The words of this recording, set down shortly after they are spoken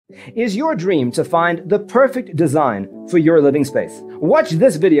Is your dream to find the perfect design for your living space? Watch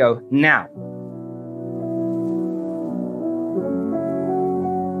this video now.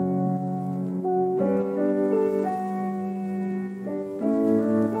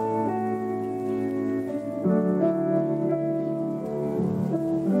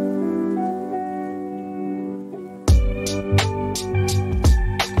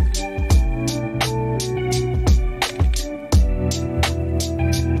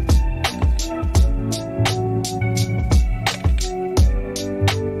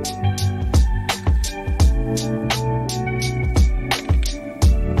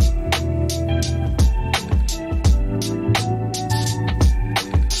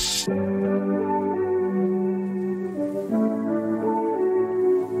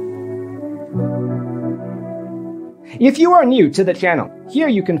 If you are new to the channel, here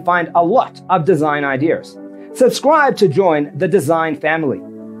you can find a lot of design ideas. Subscribe to join the design family.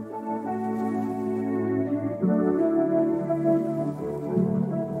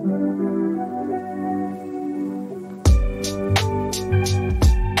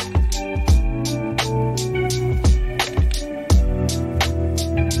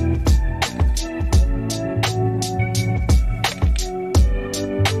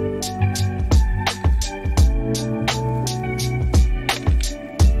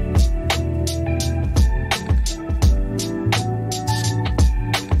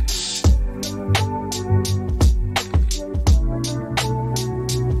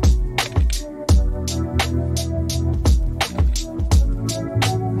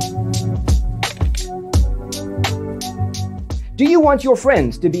 Do you want your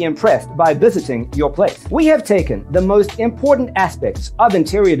friends to be impressed by visiting your place? We have taken the most important aspects of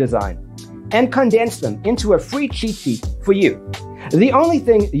interior design and condensed them into a free cheat sheet for you. The only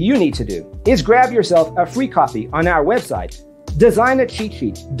thing you need to do is grab yourself a free copy on our website,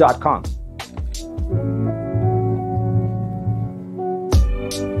 designercheatsheet.com.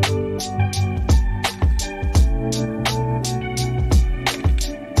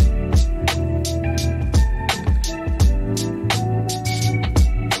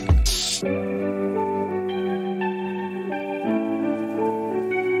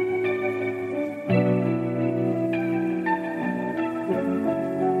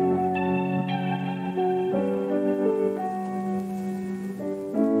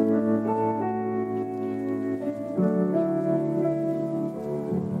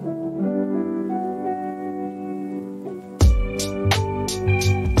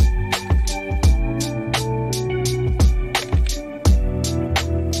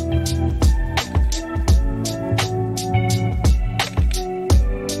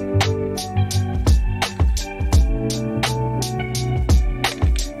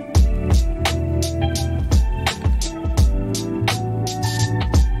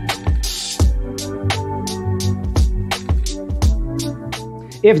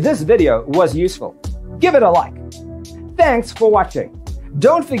 If this video was useful, give it a like. Thanks for watching.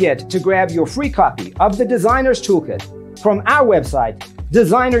 Don't forget to grab your free copy of the Designer's Toolkit from our website,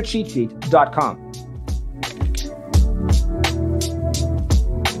 designercheatsheet.com.